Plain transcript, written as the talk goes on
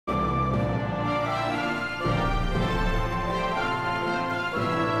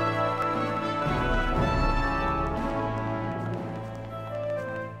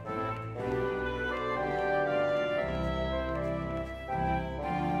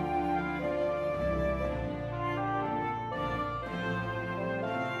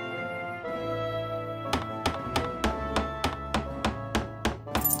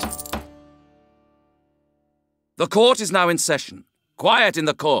The court is now in session. Quiet in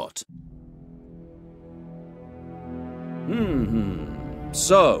the court.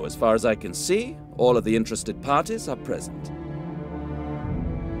 So, as far as I can see, all of the interested parties are present.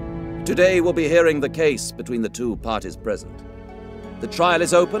 Today we'll be hearing the case between the two parties present. The trial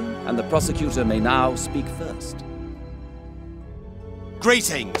is open, and the prosecutor may now speak first.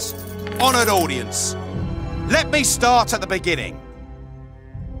 Greetings, honoured audience. Let me start at the beginning.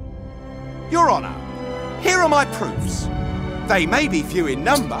 Your Honour, here are my proofs. They may be few in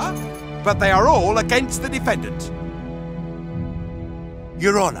number, but they are all against the defendant.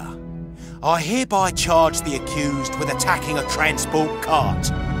 Your Honour, I hereby charge the accused with attacking a transport cart.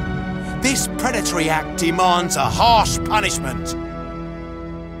 This predatory act demands a harsh punishment.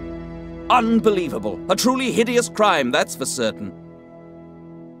 Unbelievable. A truly hideous crime, that's for certain.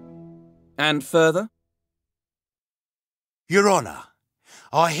 And further? Your Honour,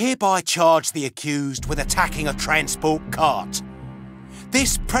 I hereby charge the accused with attacking a transport cart.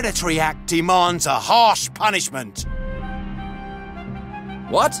 This predatory act demands a harsh punishment.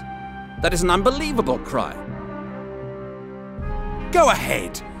 What? That is an unbelievable crime. Go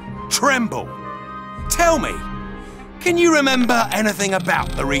ahead. Tremble. Tell me, can you remember anything about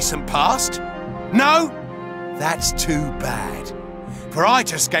the recent past? No? That's too bad. For I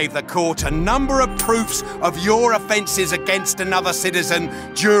just gave the court a number of proofs of your offences against another citizen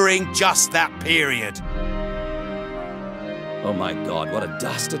during just that period. Oh my God, what a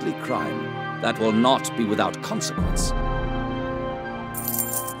dastardly crime. That will not be without consequence.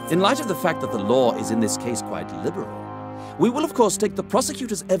 In light of the fact that the law is in this case quite liberal, we will of course take the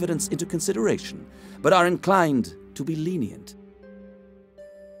prosecutor's evidence into consideration, but are inclined to be lenient.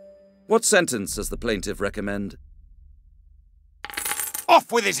 What sentence does the plaintiff recommend? Off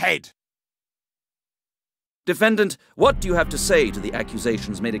with his head! Defendant, what do you have to say to the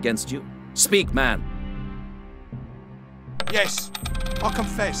accusations made against you? Speak, man. Yes, I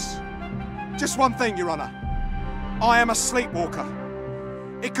confess. Just one thing, Your Honour. I am a sleepwalker.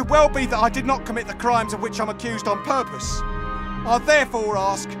 It could well be that I did not commit the crimes of which I'm accused on purpose. I therefore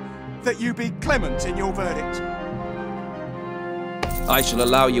ask that you be clement in your verdict. I shall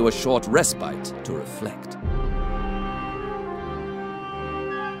allow you a short respite to reflect.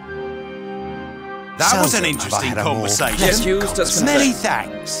 That was an interesting conversation. The accused has Many confessed,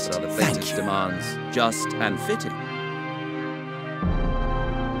 thanks. but are the plaintiff's demands just and fitting?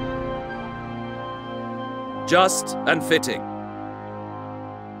 Just and fitting.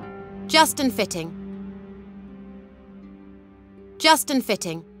 Just and fitting. Just and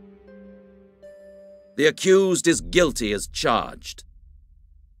fitting. The accused is guilty as charged.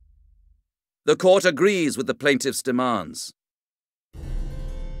 The court agrees with the plaintiff's demands.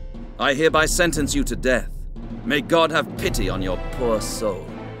 I hereby sentence you to death. May God have pity on your poor soul.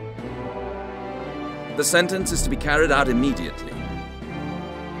 The sentence is to be carried out immediately.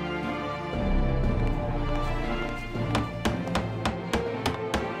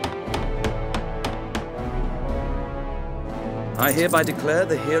 I hereby declare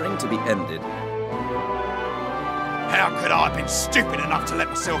the hearing to be ended. How could I have been stupid enough to let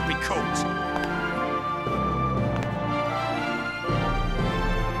myself be caught?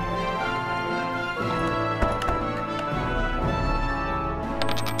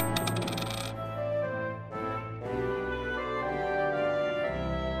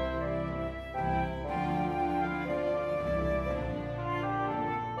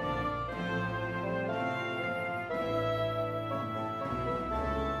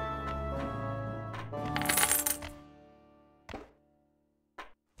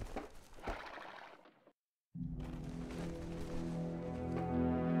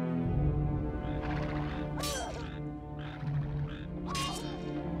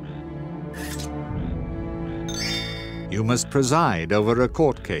 You must preside over a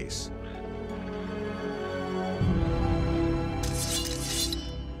court case.